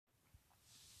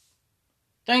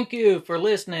Thank you for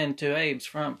listening to Abe's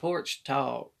Front Porch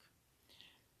Talk.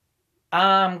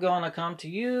 I'm going to come to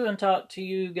you and talk to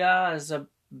you guys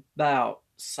about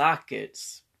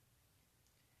sockets.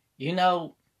 You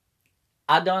know,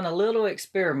 I done a little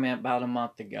experiment about a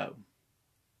month ago,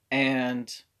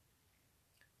 and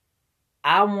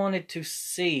I wanted to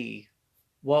see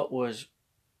what was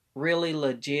really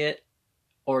legit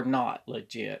or not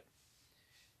legit.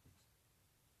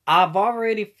 I've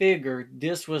already figured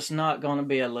this was not going to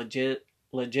be a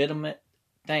legitimate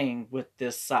thing with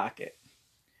this socket.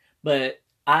 But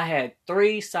I had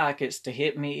 3 sockets to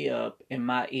hit me up in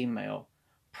my email,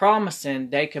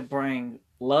 promising they could bring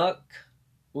luck,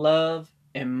 love,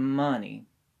 and money,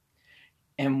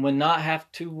 and would not have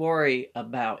to worry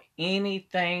about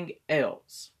anything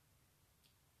else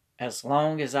as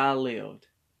long as I lived.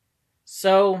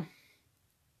 So,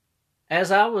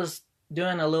 as I was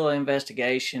doing a little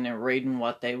investigation and reading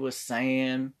what they was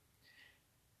saying,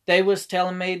 they was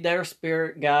telling me their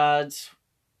spirit guides,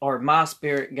 or my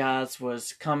spirit guides,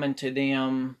 was coming to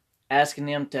them, asking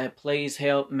them to please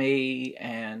help me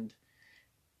and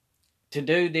to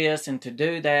do this and to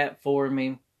do that for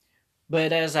me.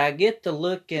 But as I get to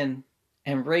looking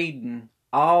and reading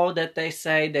all that they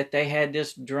say that they had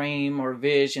this dream or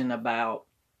vision about,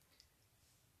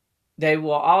 they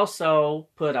will also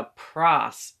put a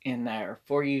price in there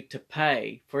for you to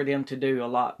pay for them to do a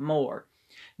lot more.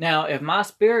 Now, if my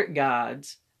spirit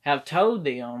guides have told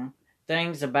them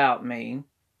things about me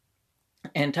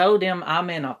and told them I'm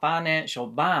in a financial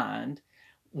bind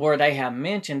where they have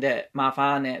mentioned that my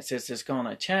finances is going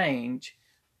to change,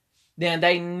 then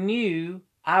they knew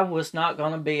I was not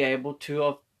going to be able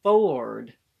to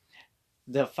afford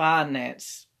the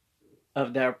finance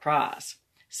of their price.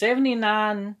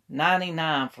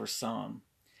 $79.99 for some.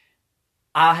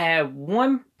 I had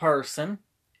one person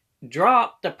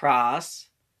drop the price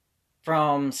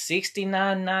from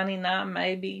 $69.99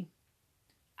 maybe,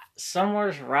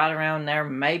 somewhere right around there,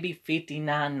 maybe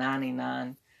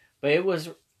 $59.99, but it was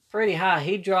pretty high.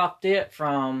 He dropped it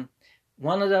from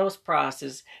one of those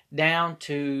prices down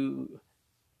to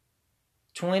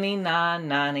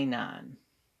 $29.99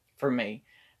 for me.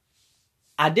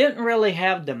 I didn't really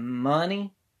have the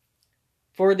money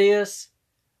for this,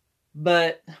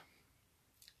 but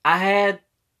I had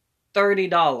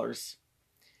 $30,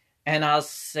 and I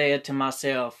said to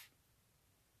myself,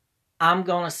 I'm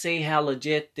going to see how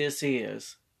legit this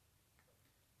is,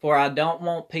 for I don't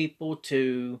want people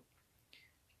to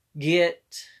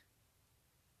get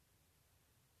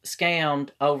scammed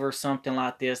over something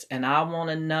like this, and I want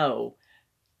to know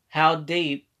how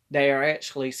deep they are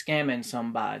actually scamming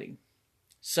somebody.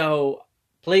 So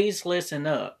please listen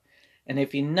up. And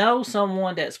if you know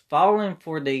someone that's falling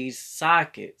for these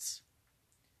sockets,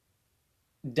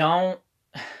 don't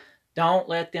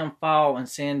let them fall and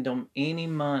send them any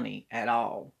money at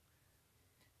all.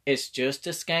 It's just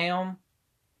a scam.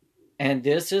 And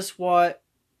this is what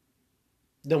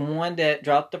the one that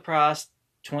dropped the price,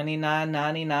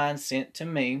 $29.99, sent to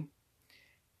me.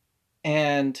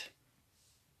 And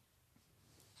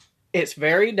it's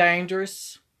very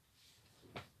dangerous.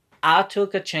 I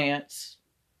took a chance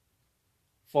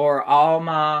for all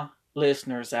my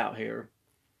listeners out here.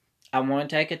 I want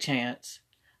to take a chance.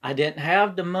 I didn't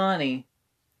have the money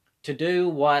to do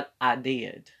what I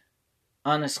did.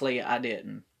 Honestly, I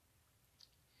didn't.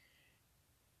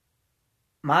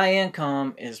 My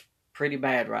income is pretty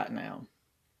bad right now.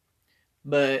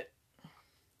 But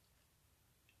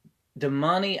the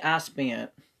money I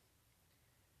spent,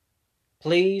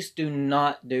 please do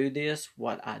not do this,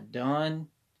 what I done,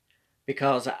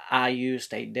 because I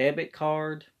used a debit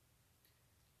card.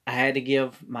 I had to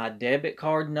give my debit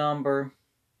card number,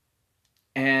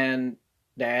 and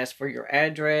they asked for your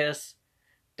address,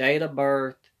 date of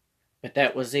birth, but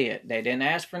that was it. They didn't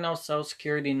ask for no social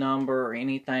security number or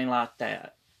anything like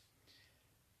that.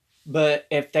 But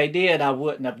if they did, I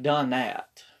wouldn't have done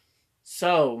that.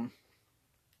 So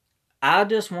I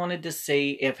just wanted to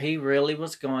see if he really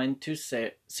was going to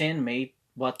send me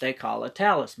what they call a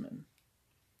talisman.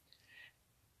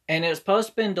 And it's supposed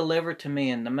to have been delivered to me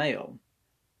in the mail.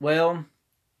 Well,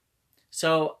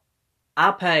 so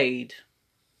I paid.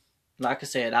 Like I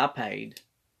said, I paid.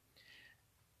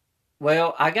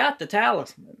 Well, I got the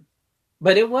talisman,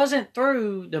 but it wasn't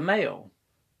through the mail.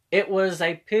 It was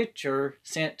a picture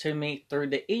sent to me through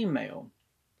the email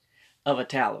of a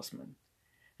talisman.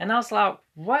 And I was like,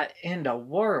 what in the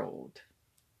world?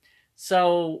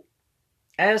 So,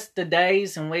 as the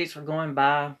days and weeks were going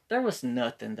by, there was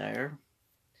nothing there.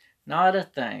 Not a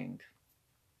thing.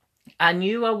 I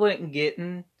knew I wasn't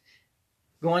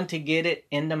going to get it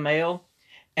in the mail.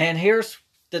 And here's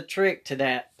the trick to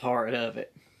that part of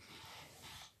it.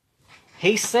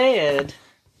 he said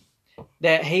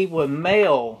that he would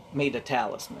mail me the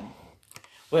talisman.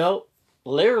 Well,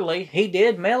 literally, he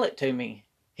did mail it to me.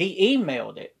 He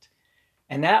emailed it.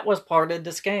 And that was part of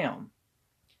the scam.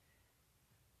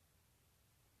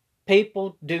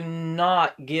 People, do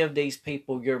not give these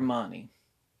people your money.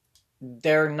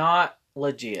 They're not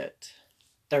legit.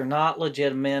 They're not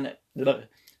legitimate.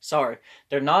 Sorry.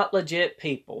 They're not legit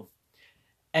people.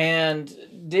 And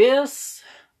this,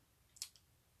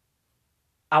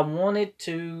 I wanted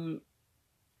to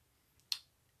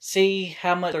see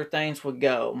how much other things would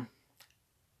go.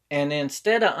 And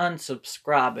instead of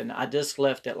unsubscribing, I just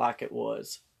left it like it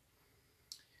was.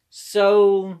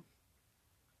 So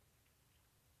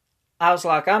I was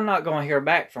like, I'm not going to hear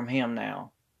back from him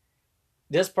now.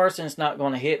 This person's not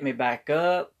going to hit me back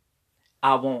up.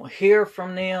 I won't hear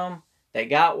from them. They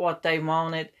got what they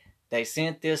wanted. They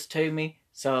sent this to me.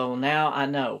 So now I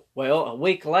know. Well, a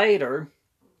week later,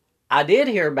 I did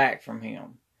hear back from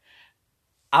him.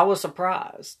 I was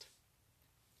surprised.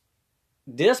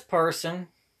 This person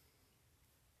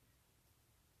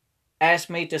asked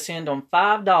me to send them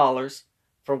 $5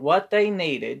 for what they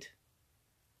needed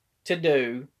to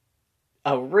do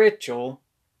a ritual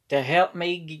to help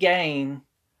me gain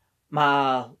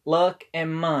my luck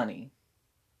and money.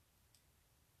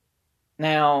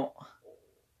 Now,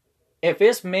 if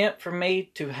it's meant for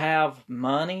me to have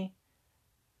money,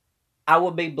 I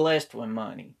will be blessed with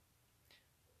money.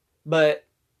 But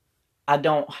I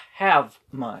don't have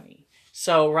money.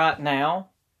 So right now,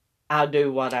 I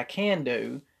do what I can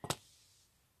do.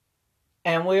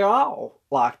 And we're all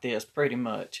like this, pretty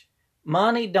much.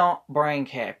 Money don't bring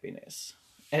happiness.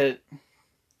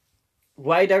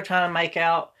 Way they're trying to make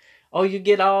out, oh, you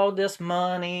get all this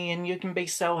money and you can be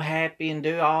so happy and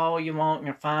do all you want and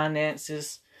your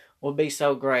finances will be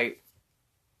so great.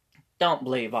 Don't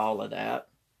believe all of that.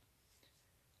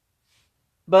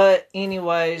 But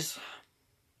anyways,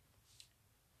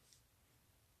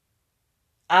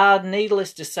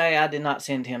 needless to say, I did not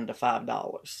send him the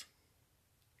 $5.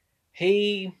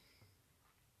 He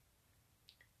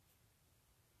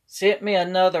sent me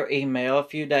another email a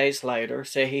few days later,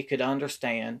 said he could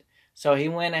understand. So he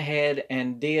went ahead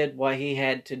and did what he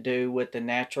had to do with the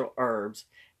natural herbs.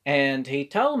 And he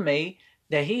told me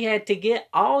that he had to get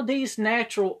all these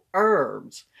natural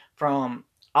herbs from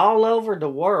all over the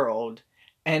world.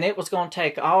 And it was going to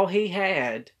take all he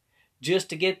had just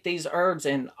to get these herbs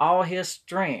and all his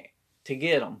strength to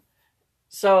get them.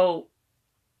 So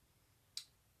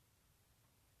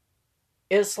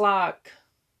it's like,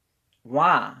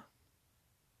 why?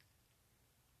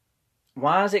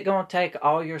 Why is it going to take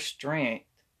all your strength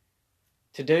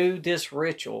to do this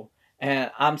ritual?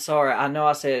 And I'm sorry, I know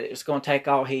I said it's going to take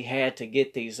all he had to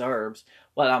get these herbs.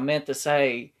 What I meant to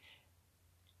say,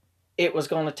 it was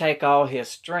going to take all his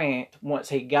strength once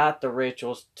he got the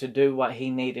rituals to do what he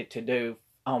needed to do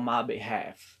on my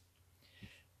behalf.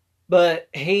 But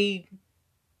he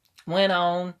went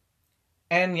on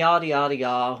and yada yada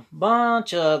yada,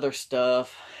 bunch of other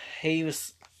stuff he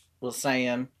was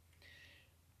saying.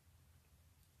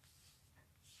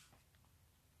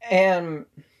 And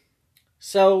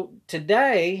so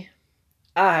today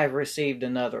I received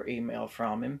another email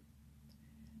from him.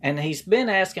 And he's been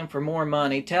asking for more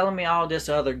money, telling me all this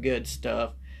other good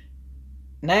stuff.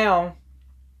 Now,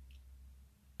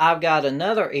 I've got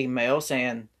another email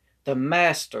saying, the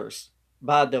Masters,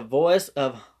 by the voice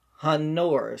of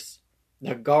Honorius,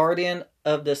 the guardian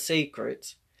of the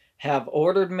secrets, have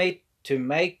ordered me to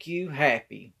make you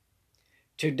happy.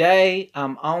 Today,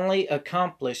 I'm only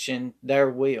accomplishing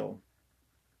their will.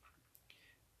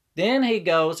 Then he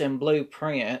goes in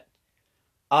blueprint,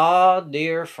 ah,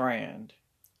 dear friend,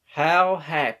 how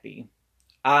happy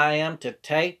I am to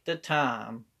take the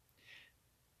time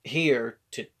here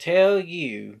to tell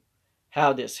you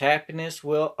how this happiness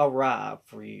will arrive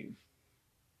for you.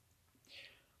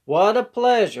 What a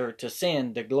pleasure to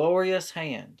send the glorious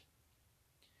hand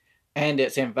and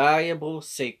its invaluable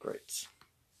secrets.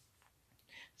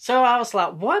 So I was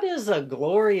like, what is a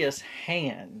glorious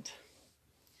hand?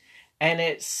 And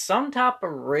it's some type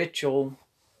of ritual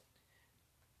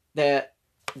that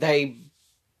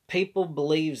people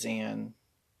believes in.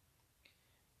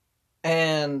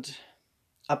 And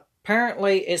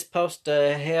apparently it's supposed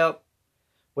to help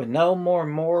with no more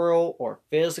moral or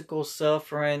physical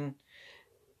suffering.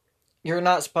 You're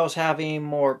not supposed to have any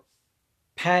more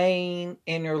pain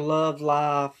in your love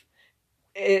life.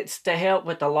 It's to help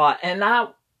with a lot. And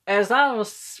as I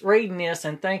was reading this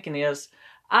and thinking this,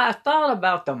 I thought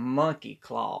about the monkey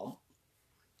claw.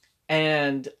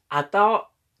 And I thought,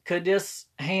 could this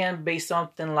hand be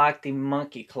something like the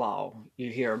monkey claw you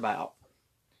hear about?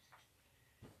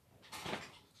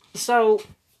 So,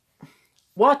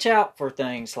 watch out for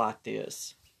things like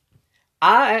this.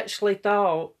 I actually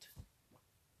thought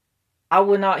I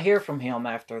would not hear from him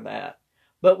after that.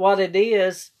 But what it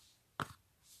is,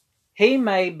 he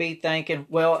may be thinking,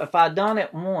 well, if I done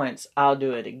it once, I'll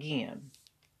do it again.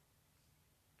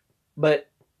 But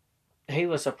he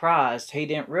was surprised. He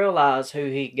didn't realize who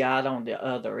he got on the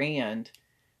other end,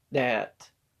 that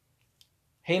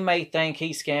he may think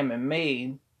he's scamming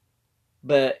me,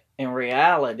 but in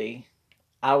reality,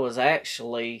 I was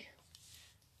actually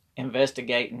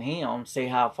investigating him, see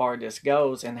how far this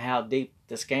goes and how deep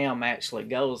the scam actually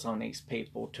goes on these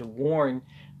people, to warn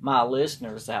my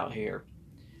listeners out here.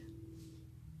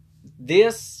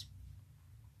 This,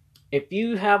 if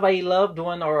you have a loved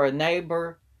one or a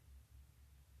neighbor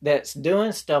that's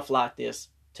doing stuff like this,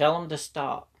 tell them to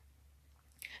stop.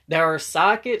 There are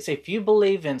sockets, if you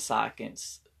believe in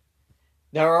sockets,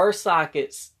 there are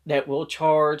sockets that will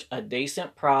charge a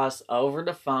decent price over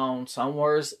the phone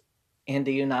somewhere in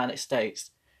the United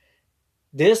States.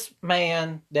 This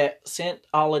man that sent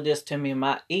all of this to me in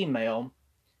my email,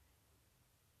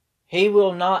 he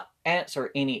will not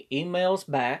answer any emails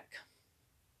back.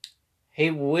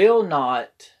 He will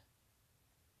not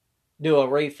do a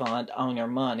refund on your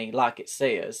money like it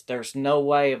says. There's no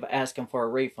way of asking for a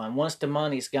refund. Once the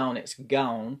money's gone, it's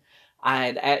gone. I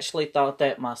had actually thought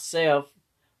that myself,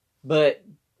 but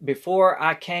before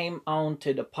I came on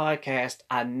to the podcast,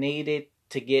 I needed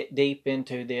to get deep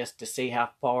into this to see how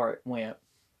far it went.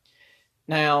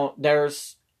 Now,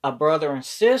 there's a brother and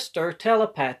sister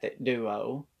telepathic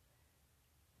duo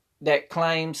that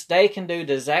claims they can do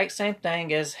the exact same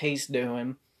thing as he's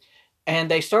doing, and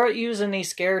they start using these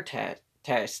scare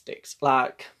tactics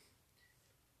like,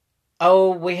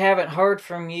 oh, we haven't heard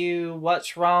from you,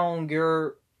 what's wrong,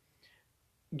 your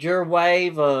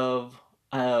wave of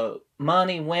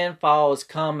money windfall is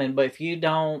coming, but if you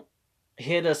don't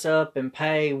hit us up and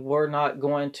pay, we're not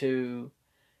going to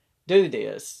do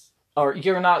this, or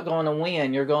you're not going to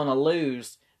win, you're going to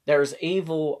lose. There's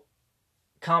evil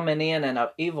coming in and an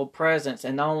evil presence,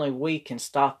 and only we can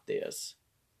stop this.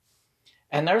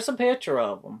 And there's a picture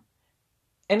of them.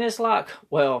 And it's like,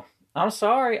 well, I'm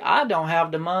sorry, I don't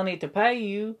have the money to pay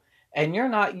you, and you're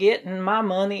not getting my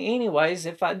money anyways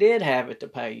if I did have it to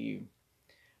pay you.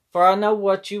 For I know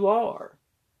what you are.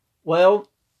 Well,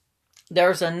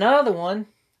 there's another one,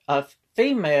 a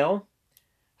female,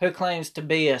 who claims to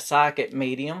be a psychic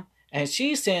medium, and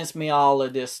she sends me all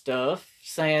of this stuff,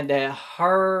 saying that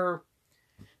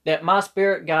my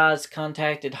spirit guides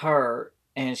contacted her,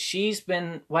 and she's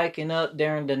been waking up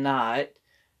during the night,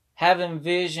 having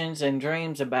visions and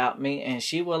dreams about me, and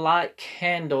she would light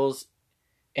candles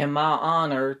in my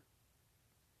honor,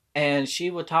 and she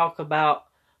would talk about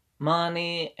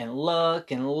money and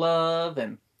luck and love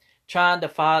and trying to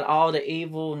fight all the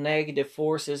evil negative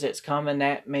forces that's coming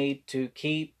at me to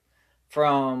keep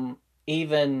from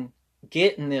even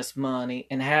getting this money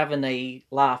and having a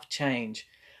life change.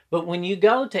 But when you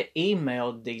go to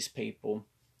email these people,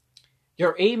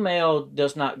 your email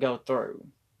does not go through.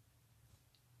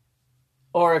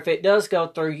 Or if it does go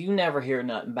through, you never hear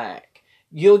nothing back.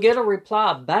 You'll get a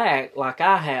reply back like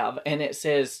I have, and it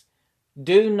says,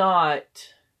 do not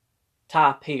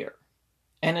type here.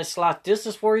 And it's like, this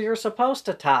is where you're supposed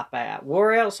to type at.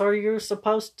 Where else are you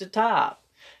supposed to type?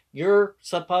 You're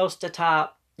supposed to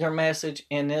type your message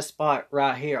in this spot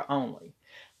right here only.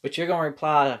 But you're going to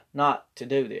reply not to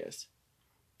do this.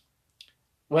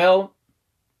 Well,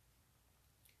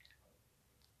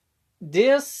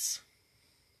 these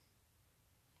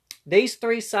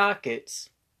three sockets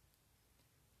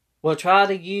will try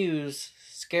to use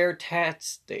scare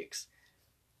tactics,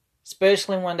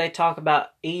 especially when they talk about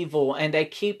evil, and they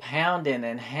keep hounding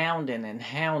and hounding and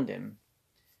hounding.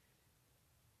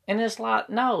 And it's like,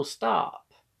 no,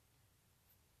 stop.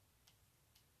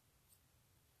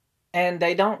 And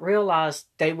they don't realize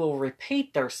they will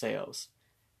repeat themselves.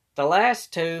 The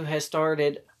last two has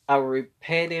started a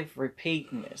repetitive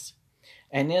repeatingness.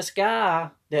 And this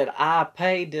guy that I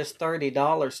paid this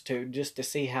 $30 to just to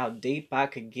see how deep I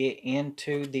could get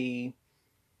into the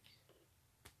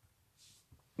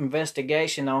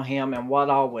investigation on him and what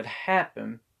all would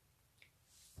happen,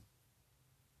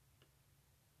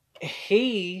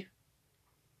 he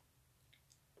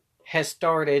has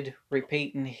started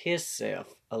repeating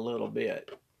himself a little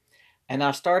bit. And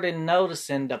I started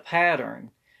noticing the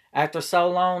pattern. After so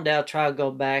long, they'll try to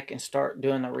go back and start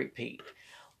doing a repeat.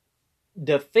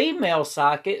 The female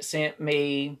psychic sent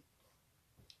me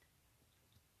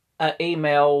an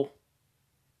email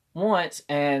once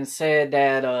and said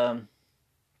that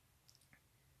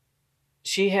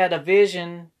she had a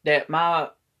vision that my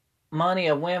money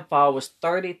of windfall was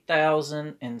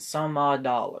 $30,000 and some odd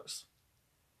dollars.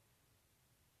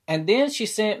 And then she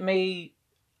sent me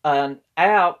an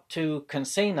app to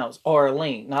casinos, or a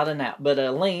link, not an app, but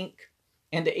a link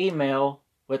in the email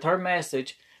with her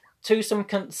message to some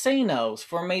casinos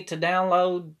for me to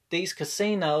download these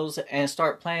casinos and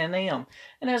start playing them.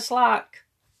 And it's like,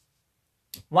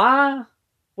 why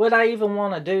would I even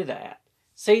want to do that?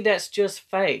 See, that's just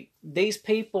fake. These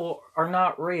people are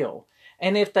not real.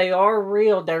 And if they are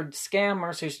real, they're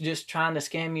scammers who's just trying to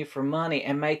scam you for money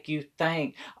and make you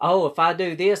think, oh, if I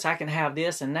do this, I can have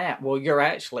this and that. Well, you're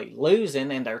actually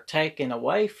losing and they're taking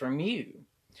away from you.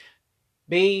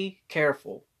 Be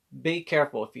careful. Be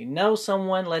careful. If you know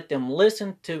someone, let them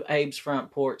listen to Abe's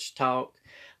Front Porch Talk.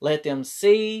 Let them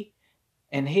see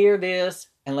and hear this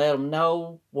and let them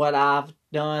know what I've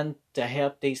done to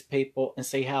help these people and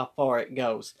see how far it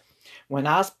goes. When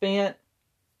I spent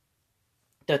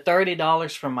the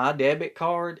 $30 from my debit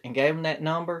card and gave them that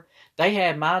number, they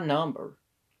had my number.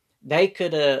 They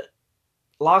could have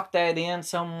locked that in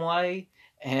some way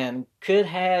and could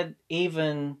have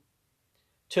even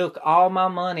took all my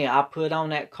money I put on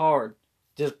that card,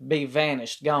 just be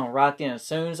vanished, gone right then. As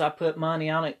soon as I put money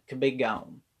on it, could be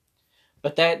gone.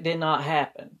 But that did not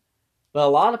happen. But a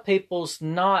lot of people's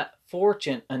not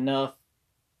fortunate enough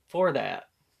for that.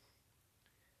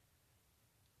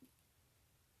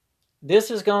 This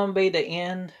is going to be the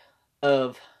end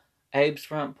of Abe's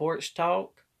Front Porch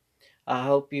Talk. I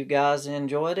hope you guys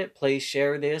enjoyed it. Please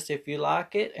share this if you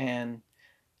like it. And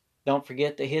don't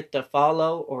forget to hit the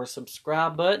follow or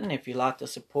subscribe button if you like to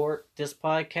support this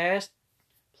podcast.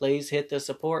 Please hit the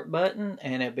support button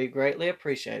and it'd be greatly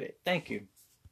appreciated. Thank you.